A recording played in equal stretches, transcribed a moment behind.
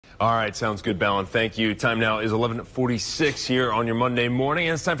All right, sounds good, Ballon. Thank you. Time now is 11:46 here on your Monday morning,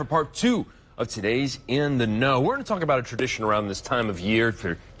 and it's time for part 2 of today's In the Know. We're going to talk about a tradition around this time of year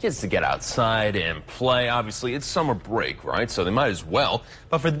for kids to get outside and play. Obviously, it's summer break, right? So they might as well.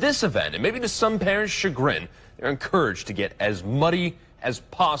 But for this event, and maybe to some parents' chagrin, they're encouraged to get as muddy as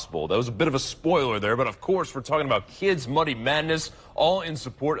possible. That was a bit of a spoiler there, but of course we're talking about Kids Muddy Madness, all in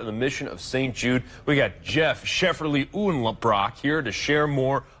support of the mission of St. Jude. We got Jeff Shefferly-Uhlenbrock here to share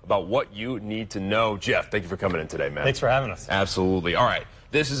more about what you need to know. Jeff, thank you for coming in today, man. Thanks for having us. Absolutely. All right.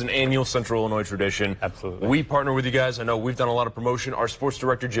 This is an annual Central Illinois tradition. Absolutely. We partner with you guys. I know we've done a lot of promotion. Our sports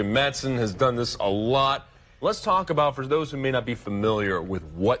director, Jim Matson, has done this a lot. Let's talk about, for those who may not be familiar with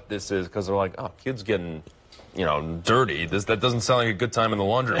what this is, because they're like, oh, kids getting, you know, dirty. That doesn't sound like a good time in the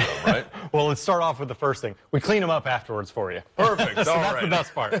laundry room, right? Well, let's start off with the first thing. We clean them up afterwards for you. Perfect. So All that's right. the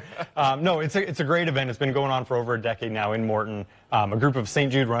best part. No, it's a great event. It's been going on for over a decade now in Morton. A group of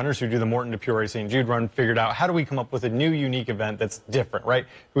St. Jude runners who do the Morton to Peoria St. Jude run figured out, how do we come up with a new, unique event that's different, right?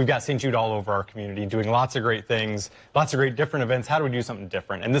 We've got St. Jude all over our community doing lots of great things, lots of great different events. How do we do something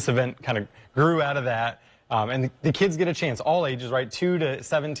different? And this event kind of grew out of that. And the kids get a chance, all ages, right, 2 to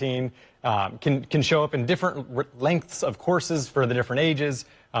 17, can show up in different lengths of courses for the different ages.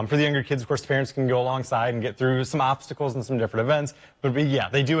 For the younger kids, of course, the parents can go alongside and get through some obstacles and some different events. But yeah,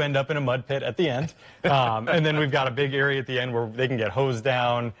 they do end up in a mud pit at the end. And then we've got a big area at the end where they can get hosed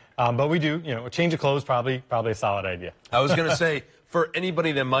down. But we do, you know, a change of clothes, probably a solid idea. I was going to say, for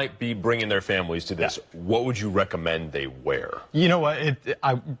anybody that might be bringing their families to this, what would you recommend they wear? You know what?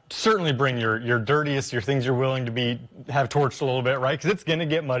 I certainly bring your dirtiest, your things you're willing to have torched a little bit, right? Because it's going to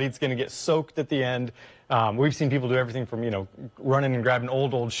get muddy. It's going to get soaked at the end. We've seen people do everything from, you know, running and grabbing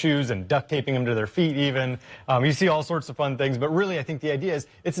old shoes and duct taping them to their feet even. You see all sorts of fun things. But really, I think the idea is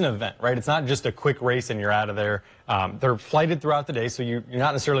it's an event, right? It's not just a quick race and you're out of there. They're flighted throughout the day, so you're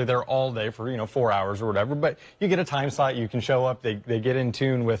not necessarily there all day for, you know, 4 hours or whatever. But you get a time slot. You can show up. They get in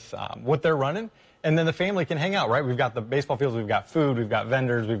tune with what they're running. And then the family can hang out, right? We've got the baseball fields, we've got food, we've got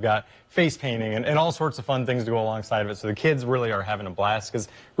vendors, we've got face painting, and all sorts of fun things to go alongside of it. So the kids really are having a blast, because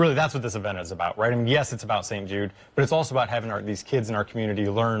really that's what this event is about, right? I mean, yes, it's about St. Jude, but it's also about having these kids in our community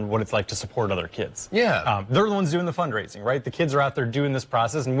learn what it's like to support other kids. Yeah. They're the ones doing the fundraising, right? The kids are out there doing this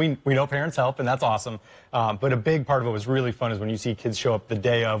process, and we know parents help, and that's awesome. But a big part of it was really fun is when you see kids show up the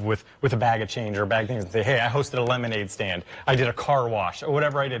day of with a bag of change or a bag of things and say, hey, I hosted a lemonade stand, I did a car wash, or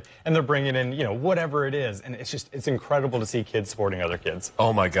whatever I did, and they're bringing in, you know, whatever it is. And it's incredible to see kids supporting other kids.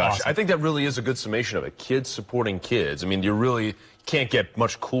 Oh my gosh. Awesome. I think that really is a good summation of it. Kids supporting kids. I mean, you really can't get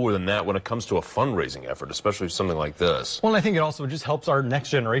much cooler than that when it comes to a fundraising effort, especially something like this. Well, and I think it also just helps our next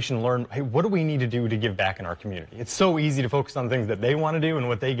generation learn, hey, what do we need to do to give back in our community? It's so easy to focus on things that they want to do and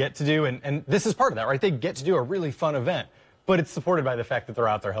what they get to do. And this is part of that, right? They get to do a really fun event, but it's supported by the fact that they're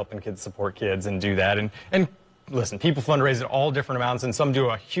out there helping kids support kids and do that. And listen, people fundraise at all different amounts, and some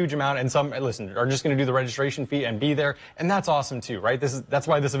do a huge amount, and some, listen, are just going to do the registration fee and be there, and that's awesome too, right? That's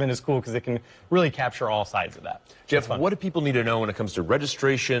why this event is cool, because it can really capture all sides of that. Jeff, what do people need to know when it comes to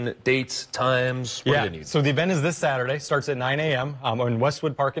registration, dates, times? What do they need? So the event is this Saturday, starts at 9 a.m. In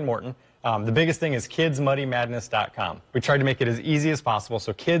Westwood Park in Morton. The biggest thing is kidsmuddymadness.com. We tried to make it as easy as possible,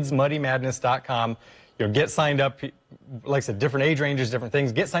 so kidsmuddymadness.com. You know, get signed up, like I said, different age ranges, different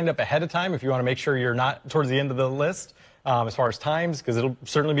things. Get signed up ahead of time if you want to make sure you're not towards the end of the list as far as times, because it'll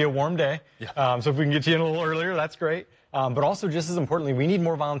certainly be a warm day. Yeah. So if we can get you in a little earlier, that's great. But also, just as importantly, we need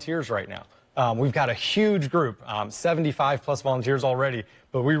more volunteers right now. We've got a huge group, 75 plus volunteers already,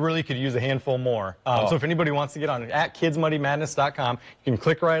 but we really could use a handful more. So if anybody wants to get on it, at kidsmuddymadness.com, you can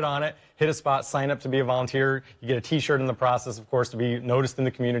click right on it, hit a spot, sign up to be a volunteer. You get a t-shirt in the process, of course, to be noticed in the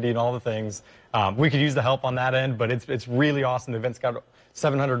community and all the things. We could use the help on that end, but it's really awesome. The event's got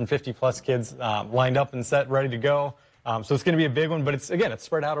 750 plus kids lined up and set, ready to go. So it's going to be a big one, but it's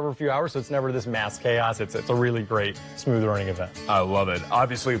spread out over a few hours, so it's never this mass chaos. It's a really great, smooth running event. I love it.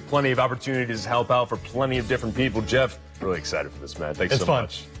 Obviously, plenty of opportunities to help out for plenty of different people. Jeff, really excited for this, man. Thanks so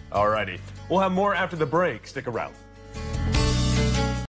much. It's fun. All righty. We'll have more after the break. Stick around.